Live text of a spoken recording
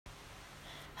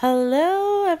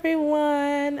Hello,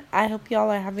 everyone. I hope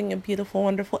y'all are having a beautiful,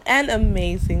 wonderful, and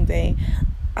amazing day.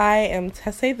 I am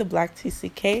Tesse, the Black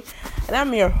TCK, and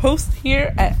I'm your host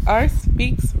here at Art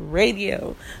Speaks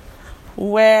Radio,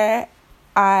 where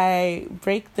I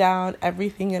break down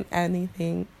everything and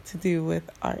anything to do with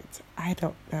art. I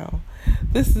don't know.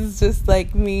 This is just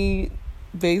like me,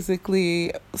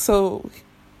 basically. So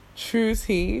true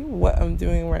tea, what I'm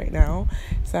doing right now.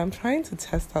 So I'm trying to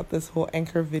test out this whole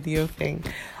Anchor video thing.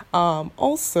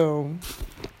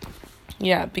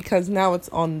 Because now it's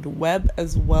on the web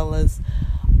as well as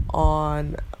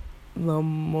on the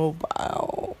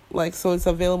mobile. So it's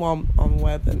available on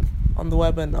web and on the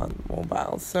web and on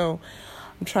mobile. So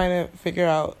I'm trying to figure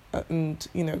out and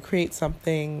create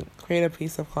a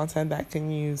piece of content that I can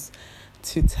use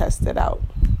to test it out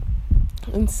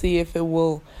and see if it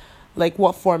will,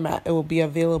 what format it will be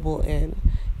available in,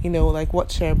 what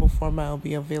shareable format it will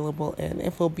be available in,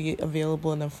 if it will be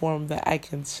available in a form that I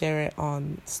can share it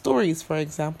on stories, for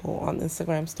example, on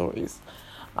Instagram stories.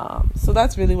 So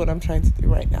that's really what I'm trying to do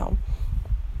right now.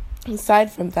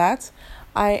 Aside from that,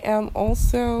 I am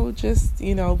also just,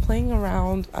 playing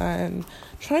around and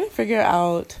trying to figure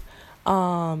out,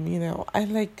 I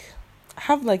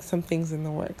have some things in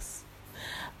the works,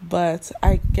 but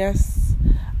I guess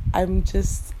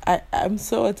I'm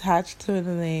so attached to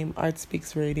the name Art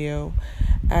Speaks Radio,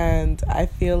 and I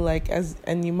feel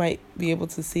and you might be able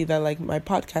to see that my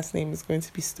podcast name is going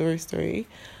to be Story,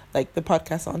 the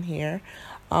podcast on here,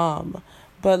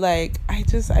 but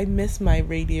I miss my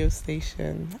radio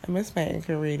station. I miss my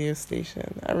Anchor radio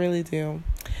station. I really do.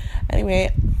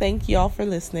 Anyway, thank you all for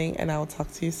listening, and I will talk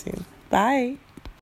to you soon. Bye.